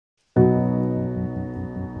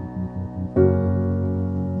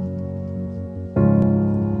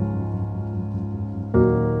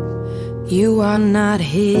You are not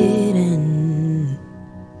hidden.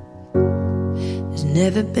 There's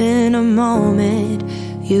never been a moment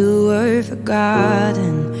you were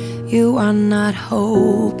forgotten. You are not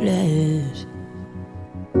hopeless.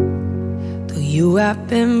 Though you have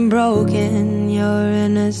been broken, your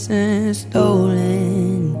innocence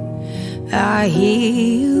stolen, I hear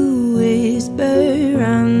you whisper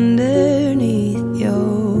underneath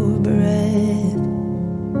your breath.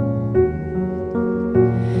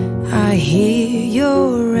 I hear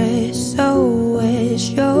your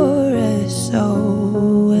SOS, your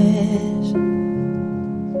SOS.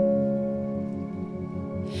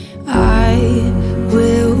 I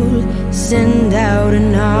will send out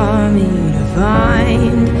an army to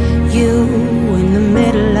find you in the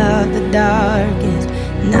middle of the darkest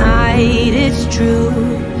night. It's true,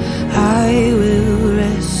 I will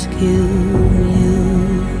rescue you.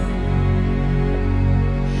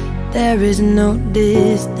 There is no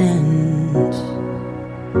distance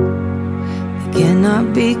that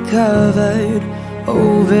cannot be covered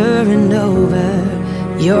over and over.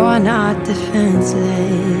 You're not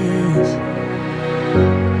defenseless.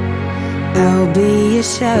 I'll be your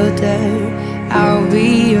shelter, I'll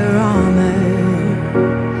be your armor.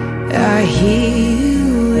 I hear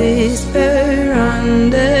you whisper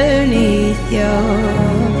underneath your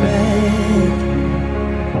breath.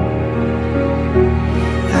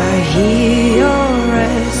 I hear your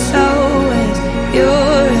SOS,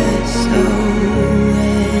 your SOS.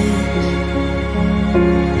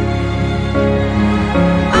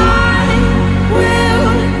 I will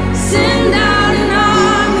send out an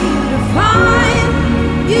army to find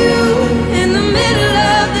you in the middle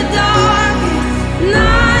of the darkest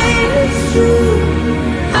night. It's true,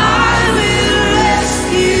 I will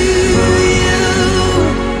rescue you.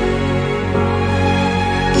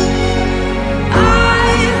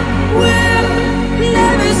 I will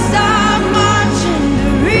never stop marching to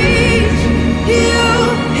reach you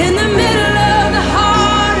in the middle of the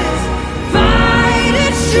hardest fight.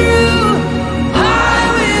 It's true, I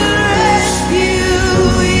will rescue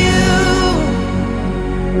you.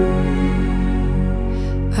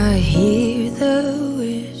 I hear the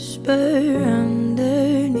whisper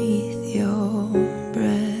underneath your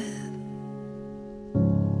breath.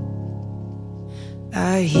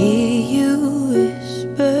 I hear you